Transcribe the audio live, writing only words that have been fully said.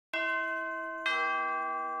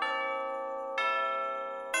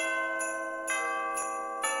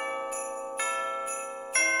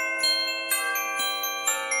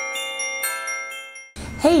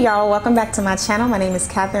Hey y'all, welcome back to my channel. My name is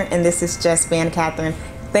Katherine and this is Just Being Katherine.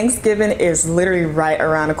 Thanksgiving is literally right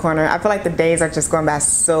around the corner. I feel like the days are just going by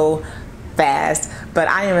so fast, but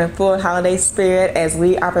I am in full holiday spirit as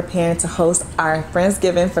we are preparing to host our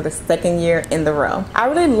Friendsgiving for the second year in the row. I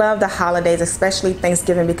really love the holidays, especially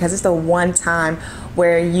Thanksgiving, because it's the one time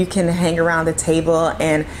where you can hang around the table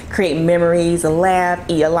and create memories, laugh,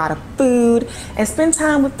 eat a lot of food, and spend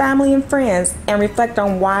time with family and friends and reflect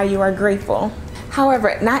on why you are grateful.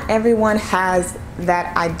 However, not everyone has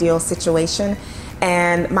that ideal situation,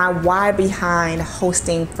 and my why behind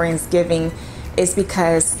hosting Friendsgiving is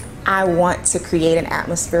because I want to create an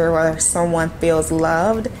atmosphere where someone feels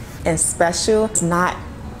loved and special. It's not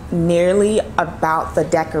merely about the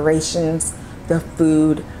decorations, the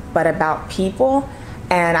food, but about people.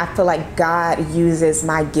 And I feel like God uses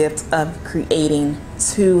my gift of creating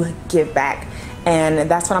to give back. And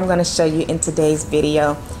that's what I'm going to show you in today's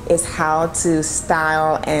video, is how to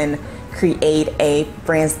style and create a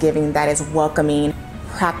Friendsgiving that is welcoming,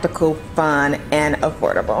 practical, fun, and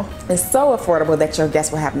affordable. It's so affordable that your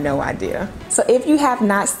guests will have no idea. So if you have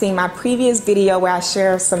not seen my previous video where I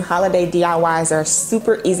share some holiday DIYs that are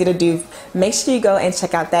super easy to do, make sure you go and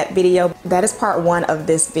check out that video. That is part one of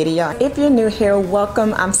this video. If you're new here,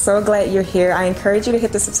 welcome. I'm so glad you're here. I encourage you to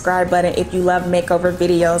hit the subscribe button if you love makeover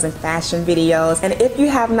videos and fashion videos. And if you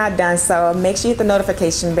have not done so, make sure you hit the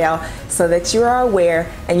notification bell so that you are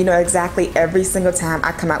aware and you know exactly every single time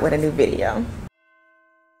I come out with a new video.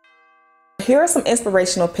 Here are some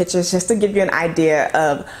inspirational pictures just to give you an idea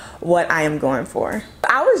of what I am going for.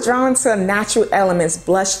 I was drawn to natural elements,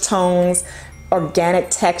 blush tones, organic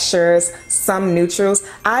textures, some neutrals.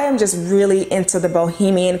 I am just really into the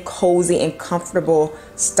bohemian, cozy, and comfortable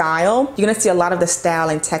style. You're gonna see a lot of the style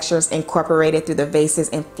and textures incorporated through the vases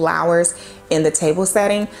and flowers in the table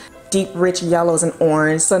setting. Deep, rich yellows and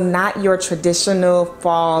orange. So not your traditional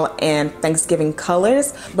fall and Thanksgiving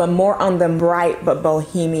colors, but more on the bright but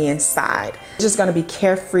bohemian side. It's just gonna be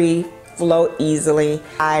carefree, flow easily.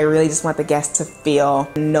 I really just want the guests to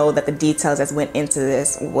know that the details that went into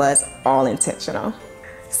this was all intentional.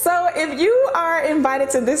 So if you are invited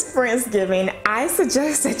to this Friendsgiving, I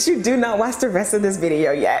suggest that you do not watch the rest of this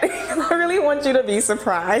video yet. I really want you to be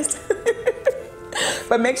surprised.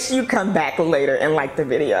 But make sure you come back later and like the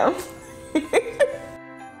video.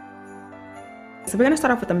 So we're gonna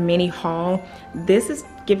start off with a mini haul. This is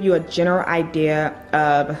give you a general idea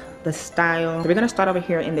of the style. So we're gonna start over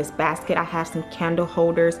here in this basket. I have some candle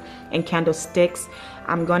holders and candlesticks.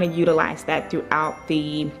 I'm gonna utilize that throughout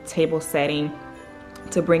the table setting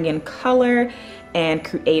to bring in color and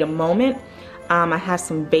create a moment. I have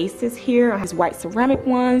some vases here. I have white ceramic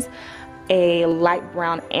ones, a light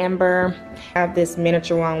brown amber. I have this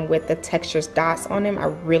miniature one with the textures dots on them. I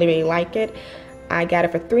really like it. I got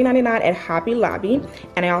it for $3.99 at Hobby Lobby.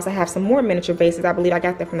 And I also have some more miniature vases. I believe I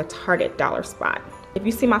got them from the Target dollar spot. If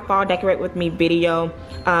you see my fall decorate with me video,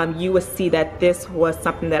 you will see that this was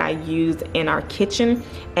something that I used in our kitchen,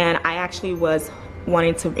 and I actually was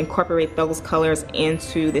wanting to incorporate those colors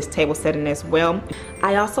into this table setting as well.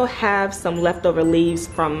 I also have some leftover leaves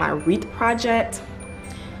from my wreath project.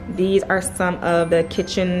 These are some of the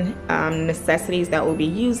kitchen necessities that we'll be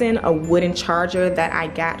using. A wooden charger that I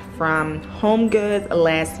got from Homegoods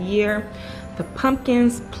last year. The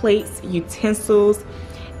pumpkins, plates, utensils,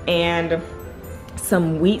 and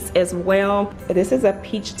some wheats as well. This is a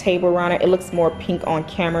peach table runner. It looks more pink on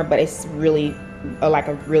camera, but it's really like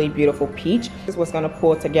a really beautiful peach. This is what's gonna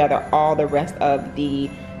pull together all the rest of the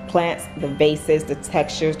plants, the vases, the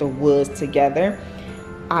textures, the woods together.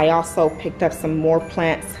 I also picked up some more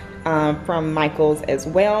plants from Michael's as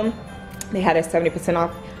well. They had a 70%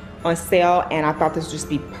 off on sale, and I thought this would just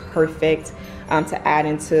be perfect to add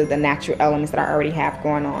into the natural elements that I already have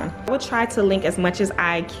going on. I will try to link as much as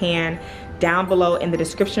I can down below in the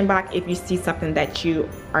description box if you see something that you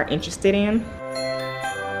are interested in.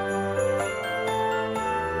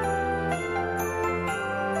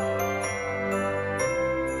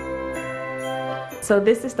 So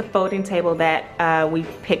this is the folding table that we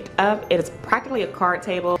picked up. It is practically a card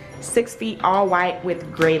table, 6 feet, all white with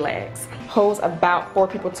gray legs. Holds about 4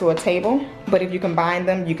 people to a table, but if you combine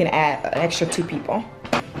them, you can add an extra 2 people.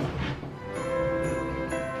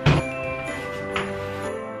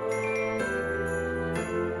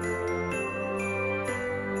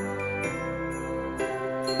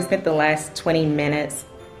 I spent the last 20 minutes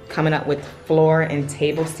coming up with floor and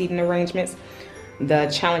table seating arrangements. The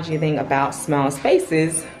challenging thing about small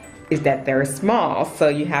spaces is that they're small, so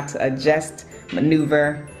you have to adjust,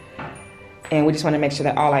 maneuver, and we just want to make sure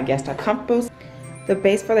that all our guests are comfortable. The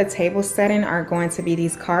base for the table setting are going to be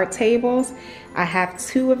these card tables. I have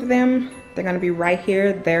 2 of them They're gonna be right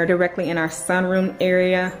here. They're directly in our sunroom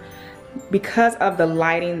area. Because of the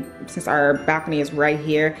lighting, since our balcony is right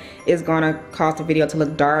here, is gonna cause the video to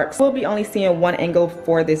look dark. So we'll be only seeing one angle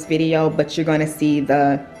for this video, but you're gonna see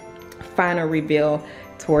the final reveal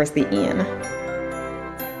towards the end.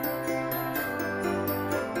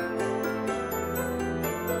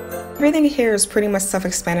 Everything here is pretty much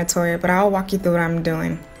self-explanatory, but I'll walk you through what I'm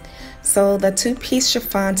doing. So the two-piece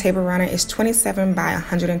chiffon table runner is 27 by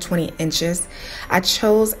 120 inches. I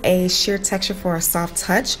chose a sheer texture for a soft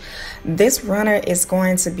touch. This runner is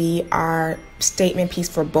going to be our statement piece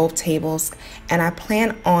for both tables, and I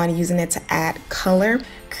plan on using it to add color,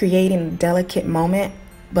 creating a delicate moment,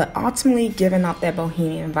 but ultimately giving out that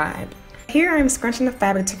bohemian vibe. Here I'm scrunching the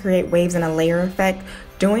fabric to create waves and a layer effect.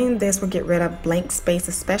 Doing this will get rid of blank space,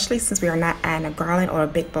 especially since we are not adding a garland or a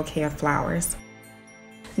big bouquet of flowers.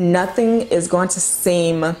 Nothing is going to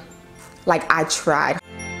seem like I tried.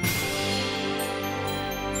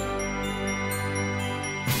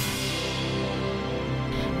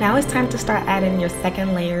 Now it's time to start adding your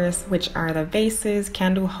second layers, which are the vases,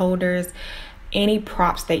 candle holders, any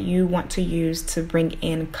props that you want to use to bring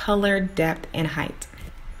in color, depth, and height.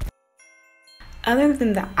 Other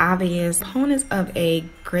than the obvious components of a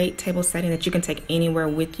great table setting that you can take anywhere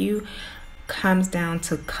with you comes down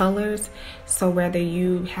to colors. So whether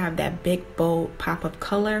you have that big bold pop of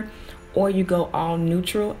color or you go all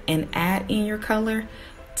neutral and add in your color,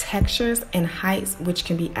 textures and heights, which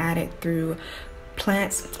can be added through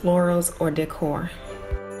plants, florals, or decor.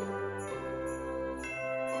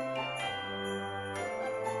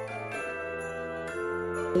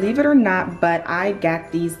 Believe it or not, but I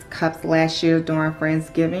got these cups last year during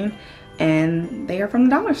Friendsgiving, and they are from the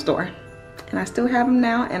dollar store. And I still have them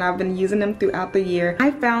now, and I've been using them throughout the year.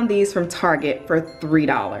 I found these from Target for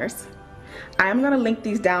 $3. I'm gonna link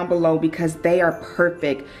these down below because they are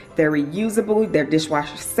perfect. They're reusable, they're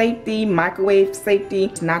dishwasher safety, microwave safety.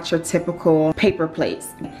 It's not your typical paper plates.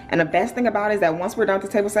 And the best thing about it is that once we're done with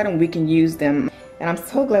the table setting, we can use them. And I'm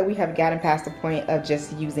so glad we have gotten past the point of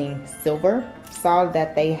just using silver. Saw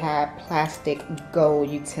that they have plastic gold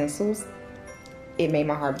utensils. It made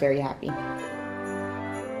my heart very happy.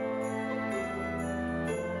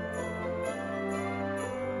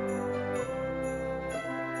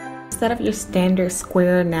 Instead of your standard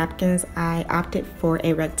square napkins, I opted for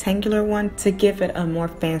a rectangular one to give it a more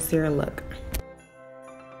fancier look.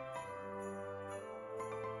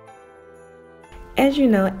 As you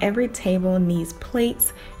know, every table needs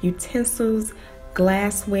plates, utensils,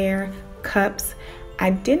 glassware, cups. I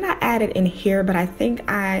did not add it in here, but I think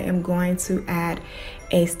I am going to add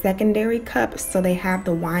a secondary cup so they have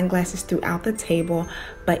the wine glasses throughout the table,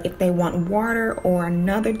 but if they want water or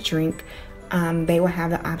another drink, they will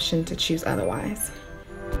have the option to choose otherwise.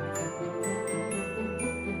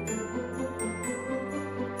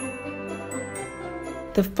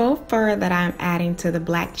 The faux fur that I'm adding to the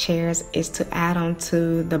black chairs is to add on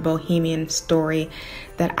to the Bohemian story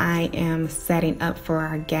that I am setting up for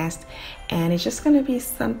our guests, and it's just going to be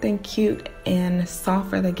something cute and soft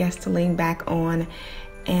for the guests to lean back on,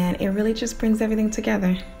 and it really just brings everything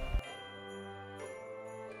together.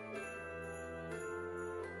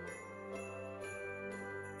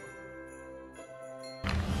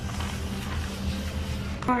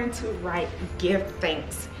 I'm going to write give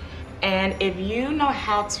thanks. And if you know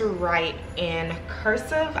how to write in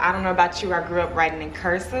cursive, I don't know about you, I grew up writing in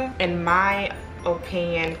cursive. In my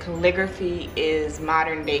opinion, calligraphy is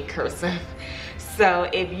modern day cursive. So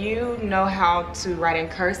if you know how to write in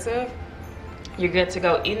cursive, you're good to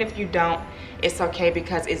go. Even if you don't, it's okay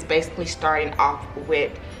because it's basically starting off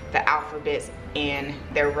with the alphabets in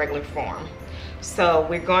their regular form. So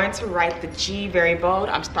we're going to write the G very bold.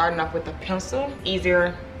 I'm starting off with a pencil,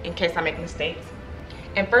 easier in case I make mistakes.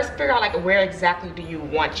 And first figure out like where exactly do you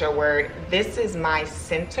want your word. This is my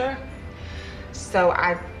center. So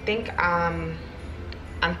I think I'm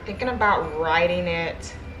thinking about writing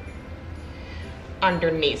it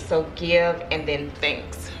underneath. So give and then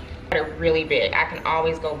thanks. Write it really big. I can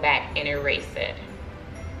always go back and erase it.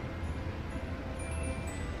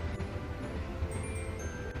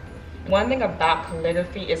 One thing about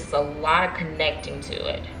calligraphy is a lot of connecting to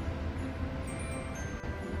it.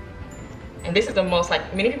 And this is the most,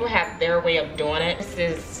 like, many people have their way of doing it. This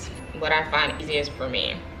is what I find easiest for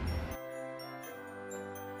me.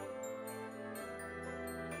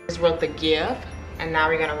 Just wrote the give, and now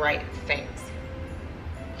we're gonna write thanks.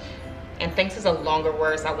 And thanks is a longer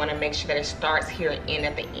word, so I wanna make sure that it starts here and end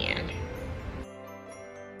at the end.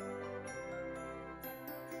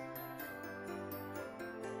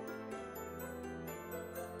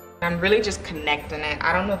 I'm really just connecting it.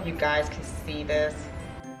 I don't know if you guys can see this.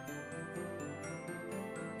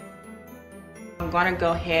 gonna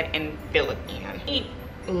go ahead and fill it in. Each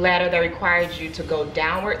ladder that requires you to go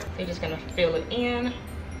downwards, you're just gonna fill it in.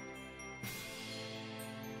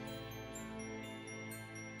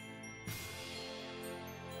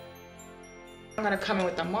 I'm gonna come in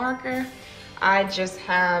with a marker. I just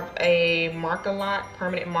have a marker lot,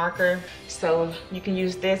 permanent marker. So you can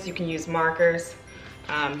use this, you can use markers,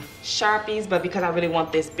 Sharpies, but because I really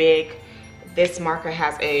want this big, this marker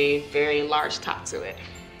has a very large top to it.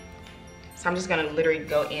 So I'm just gonna literally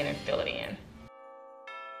go in and fill it in.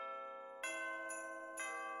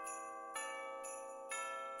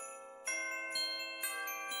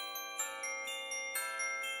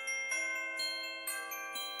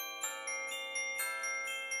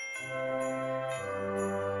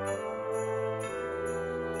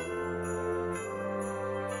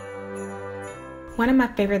 One of my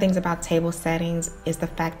favorite things about table settings is the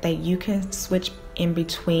fact that you can switch in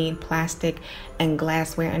between plastic and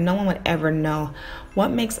glassware and no one would ever know. What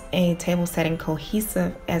makes a table setting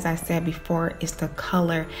cohesive, as I said before, is the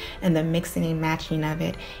color and the mixing and matching of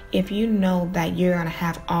it. If you know that you're gonna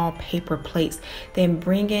have all paper plates, then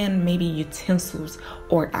bring in maybe utensils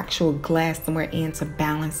or actual glass somewhere in to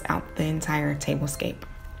balance out the entire tablescape.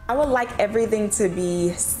 I would like everything to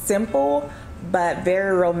be simple but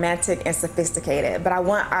very romantic and sophisticated. But I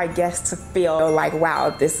want our guests to feel like,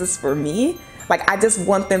 wow, this is for me. Like, I just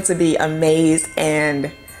want them to be amazed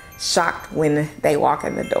and shocked when they walk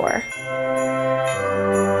in the door.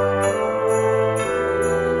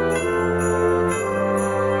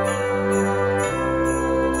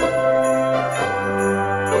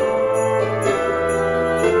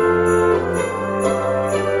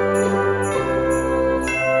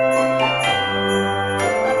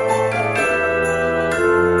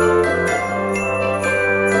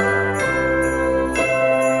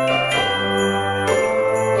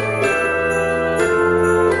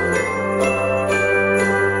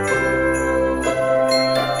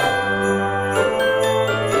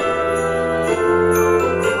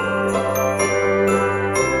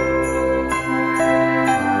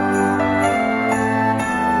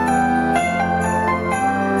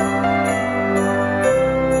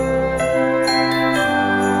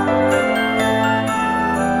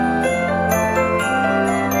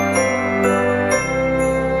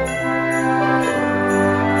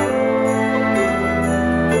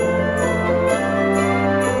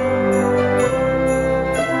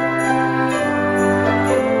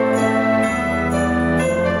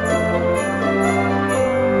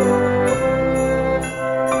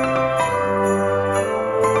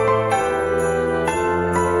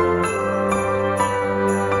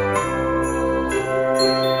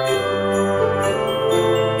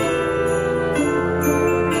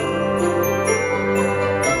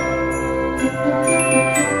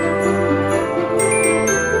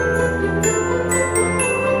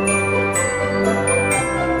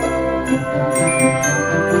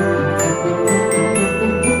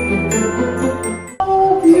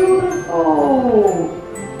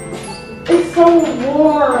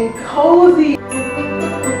 Cozy.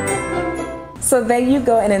 So there you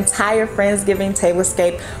go, an entire Friendsgiving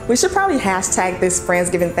tablescape. We should probably hashtag this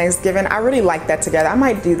Friendsgiving Thanksgiving. I really like that together. I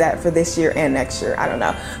might do that for this year and next year. I don't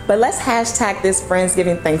know. But let's hashtag this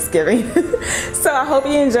Friendsgiving Thanksgiving. So I hope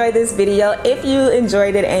you enjoyed this video. If you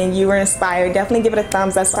enjoyed it and you were inspired, definitely give it a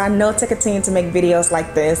thumbs up so I know to continue to make videos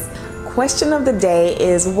like this. Question of the day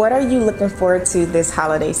is, what are you looking forward to this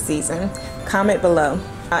holiday season? Comment below.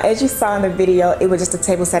 As you saw in the video, it was just a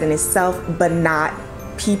table set in itself, but not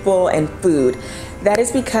people and food. That is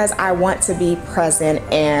because I want to be present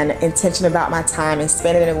and intentional about my time and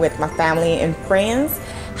spending it with my family and friends.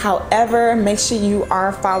 However, make sure you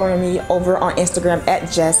are following me over on Instagram at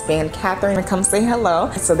JustbeingKatherine and come say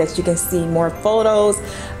hello so that you can see more photos,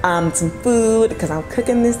 some food, because I'm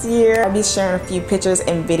cooking this year. I'll be sharing a few pictures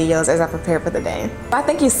and videos as I prepare for the day. I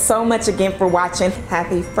thank you so much again for watching.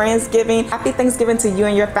 Happy Friendsgiving. Happy Thanksgiving to you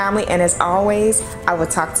and your family. And as always, I will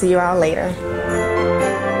talk to you all later.